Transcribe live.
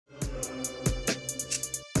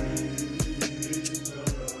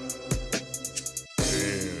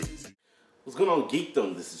on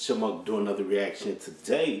Geekdom. This is Chipmunk doing another reaction.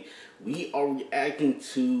 Today, we are reacting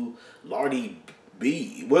to Lardi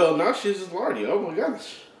B. Well, now she's just Lardi. Oh my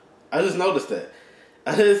gosh. I just noticed that.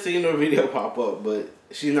 I didn't see no video pop up, but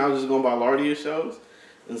she's now just going by Lardi shows.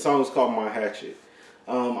 And the song is called My Hatchet.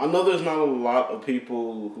 I know there's not a lot of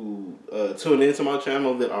people who tune into my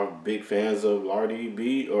channel that are big fans of Lardi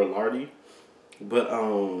B or Lardi. But,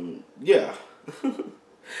 yeah.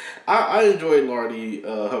 I enjoyed Lardi,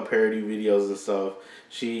 her parody videos and stuff.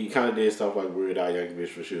 She kind of did stuff like Weird Al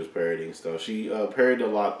Yankovic where she was parodying stuff. She parodied a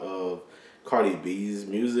lot of Cardi B's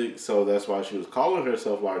music, so that's why she was calling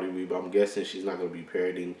herself Lardi B, but I'm guessing she's not going to be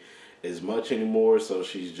parodying as much anymore, so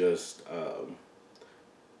she's just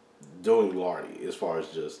doing Lardi as far as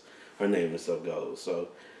just her name and stuff goes. So,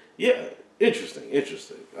 yeah, interesting.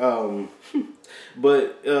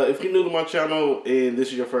 But if you're new to my channel and this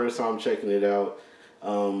is your first time checking it out,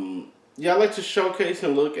 yeah, I like to showcase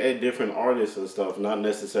and look at different artists and stuff, not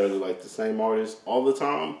necessarily like the same artists all the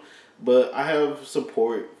time, but I have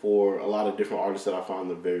support for a lot of different artists that I find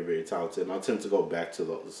are very, very talented, and I tend to go back to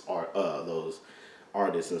those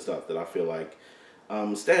artists and stuff that I feel like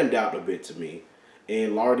stand out a bit to me.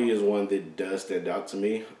 And Lardi is one that does stand out to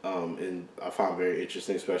me, and I find very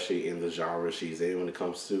interesting, especially in the genre she's in when it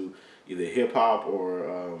comes to either hip-hop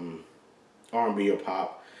or R&B or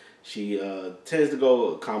pop. She tends to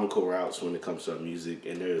go comical routes when it comes to her music,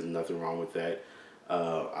 and there is nothing wrong with that.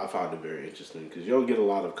 I find it very interesting because you don't get a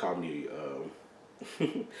lot of comedy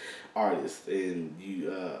artists, and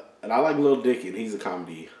I like Lil Dicky, and he's a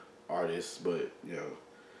comedy artist, but you know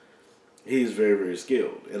he's very, very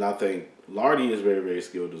skilled, and I think Lardi is very, very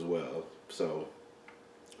skilled as well. So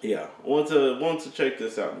yeah, I want to check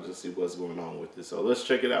this out and just see what's going on with this. So let's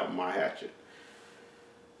check it out. My Hatchet.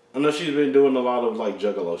 I know she's been doing a lot of like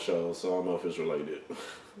Juggalo shows, so I don't know if it's related.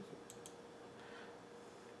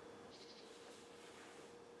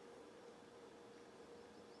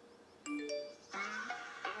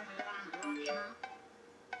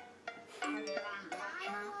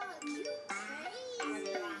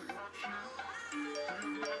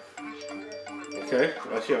 Okay,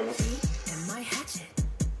 that's you. And my hatchet,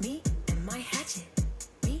 me and my hatchet,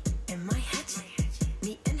 me and my hatchet,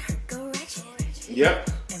 me and her go ratchet. Yep.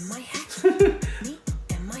 Me and my hatchet.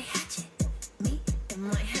 Me and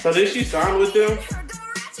my hatchet. So did she sign with them?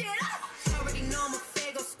 Already know I'm a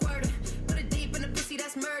fago squirter. Put it deep in the pussy,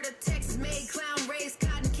 that's murder. Texas made clown raised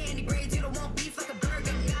cotton candy braids. You don't want beef like a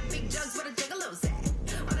burger. Got big jugs where the juggalos at.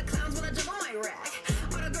 All the clowns wanna jump on my rack.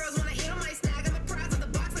 All the girls wanna eat on my snack. I'm a prize on the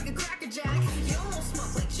box like a Cracker Jack. You almost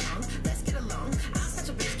smoke like Chung. Let's get along. I'm such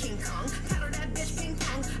a bitch, King Kong. Paddle that bitch, ping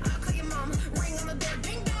pong. I'll call your mom. Ring on the door,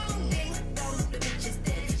 ding dong, ding dong. The bitch is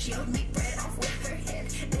dead. She don't make bread off with her head.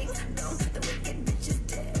 Ding dong, the wicked bitch is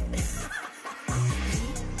dead. Me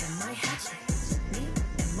and my hatchet. Me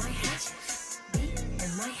and my hatchet. Me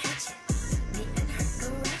and my hatchet. Me and her go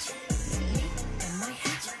ratchet. Me and my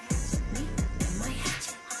hatchet. Me and my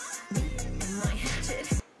hatchet. Me and my hatchet.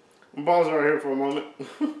 I'm pausing right here for a moment.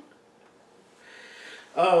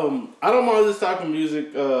 I don't mind this type of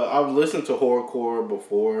music. I've listened to horrorcore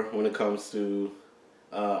before when it comes to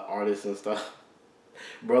artists and stuff.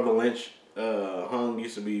 Brother Lynch Hung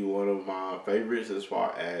used to be one of my favorites as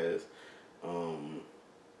far as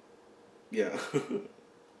yeah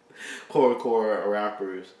horrorcore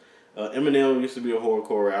rappers. Eminem used to be a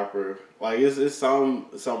horrorcore rapper. Like it's some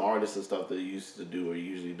artists and stuff that he used to do or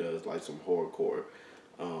usually does like some horrorcore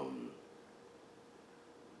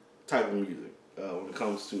type of music when it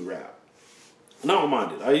comes to rap. And I don't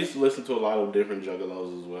mind it. I used to listen to a lot of different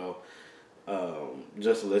juggalos as well.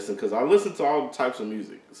 Just to listen, because I listen to all types of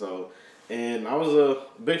music. So, and I was a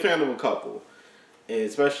big fan of a couple, and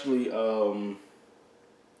especially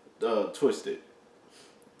Twisted.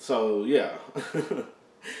 So yeah,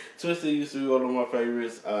 Twisted used to be one of my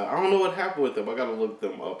favorites. I don't know what happened with them. I gotta look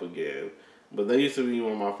them up again. But they used to be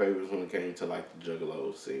one of my favorites when it came to like the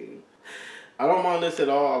juggalo scene. I don't mind this at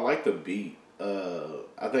all. I like the beat.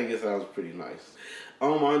 I think it sounds pretty nice. I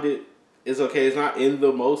don't mind it. It's okay. It's not in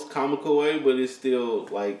the most comical way, but it's still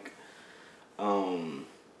like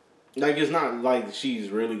it's not like she's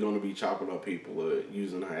really gonna be chopping up people or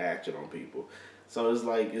using her action on people. So it's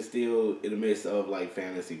like it's still in the midst of like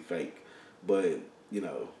fantasy fake, but you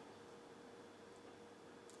know,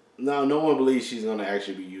 no one believes she's gonna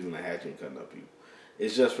actually be using a hatchet and cutting up people.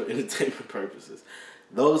 It's just for entertainment purposes.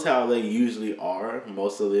 Those how they usually are.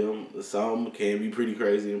 Most of them. Some can be pretty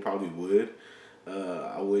crazy and probably would.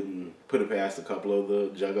 I wouldn't put it past a couple of the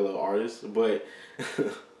juggalo artists, but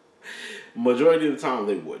majority of the time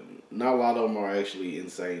they wouldn't. Not a lot of them are actually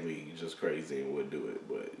insanely just crazy and would do it,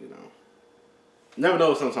 but you know, never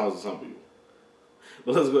know sometimes with some people.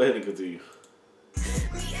 But let's go ahead and continue.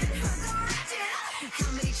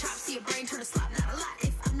 How many chops to your brain turn to slop? Not a lot,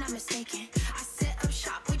 if I'm not mistaken. I set up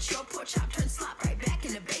shop with your pork chop, turn slop right back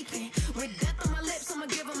into bacon. With death on my lips, I'ma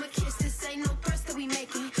give him a kiss. This ain't no thrust that we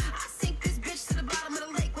making. I sink this bitch to the bottom of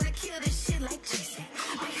the lake when I kill this shit like Jason.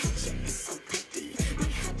 My hatchet is so pretty, my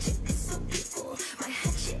hatchet is so equal. My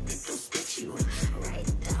hatchet, it will split you right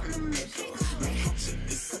down the middle. My hatchet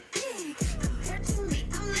is so big, compared to me,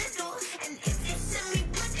 I'm little. And if you send me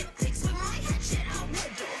wicked pics with my hatchet, I'll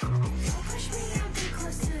whittle. Don't push me, I'm too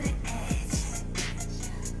close to the edge.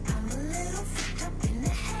 I'm a little fucked up in the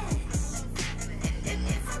head. And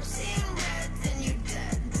if I'm seeing red, then you're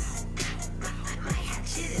dead. My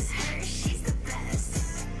hatchet is her, she's the best.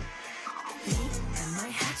 Me and my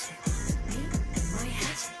hatchet, me and my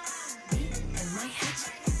hatchet, me and my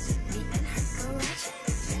hatchet, me and her go ratchet.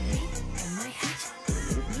 Me and my hatchet,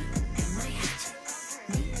 me and my hatchet,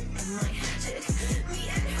 me and my hatchet, me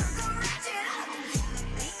and her go ratchet. Me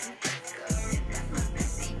and her go, that's my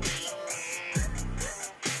bestie. Me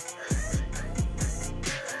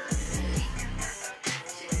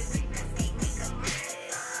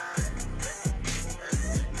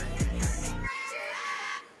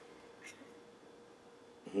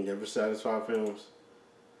and her Never Satisfied Films.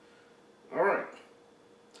 Alright.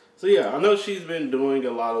 So yeah, I know she's been doing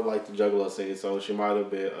a lot of like the Juggalo scene, so she might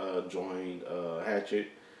have been joined Hatchet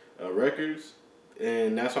Records.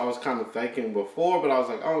 And that's what I was kind of thinking before, but I was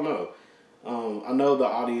like, I don't know. I know the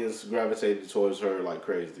audience gravitated towards her like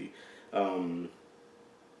crazy. And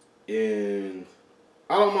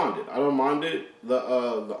I don't mind it. I don't mind it.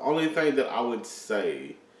 The only thing that I would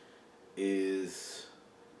say is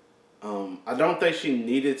I don't think she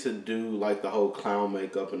needed to do like the whole clown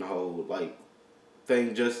makeup and the whole like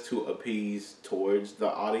thing just to appease towards the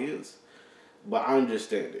audience. But I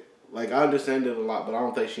understand it. Like I understand it a lot, but I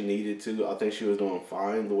don't think she needed to. I think she was doing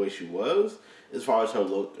fine the way she was. As far as her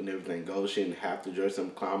look and everything goes, she didn't have to dress in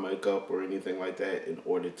clown makeup or anything like that in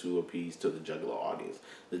order to appease to the Juggalo audience.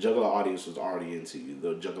 The Juggalo audience was already into you.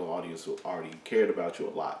 The Juggalo audience already cared about you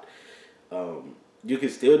a lot. You can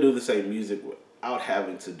still do the same music without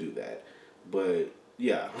having to do that. But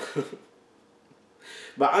yeah.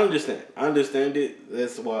 But I understand. I understand it.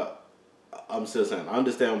 That's what I'm still saying. I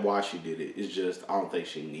understand why she did it. It's just I don't think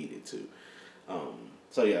she needed to.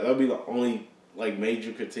 So yeah, that'll be the only like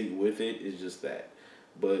major critique with it is just that.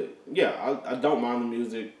 But yeah, I don't mind the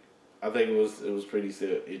music. I think it was pretty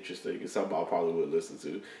still interesting. It's something I probably would listen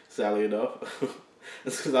to. Sadly enough,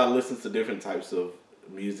 it's because I listen to different types of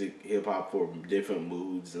music, hip hop for different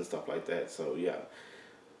moods and stuff like that. So yeah,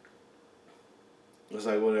 it's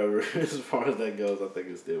like whatever. As far as that goes, I think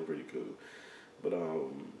it's still pretty cool. But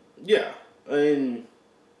yeah, and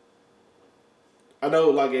I know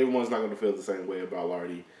like everyone's not gonna feel the same way about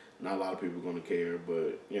Lardi. Not a lot of people are gonna care,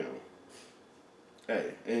 but you know,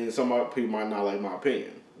 hey, and some people might not like my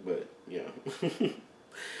opinion, but you know, it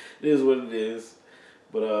is what it is.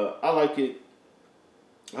 But I like it.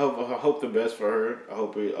 I hope the best for her. I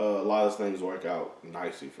hope a lot of things work out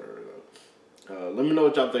nicely for her, though. Let me know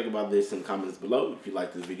what y'all think about this in the comments below. If you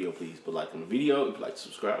like this video, please put a like on the video. If you'd like to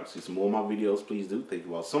subscribe to see some more of my videos, please do. Thank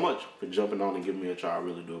you all so much for jumping on and giving me a try. I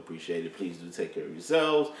really do appreciate it. Please do take care of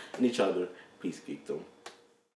yourselves and each other. Peace, geekdom.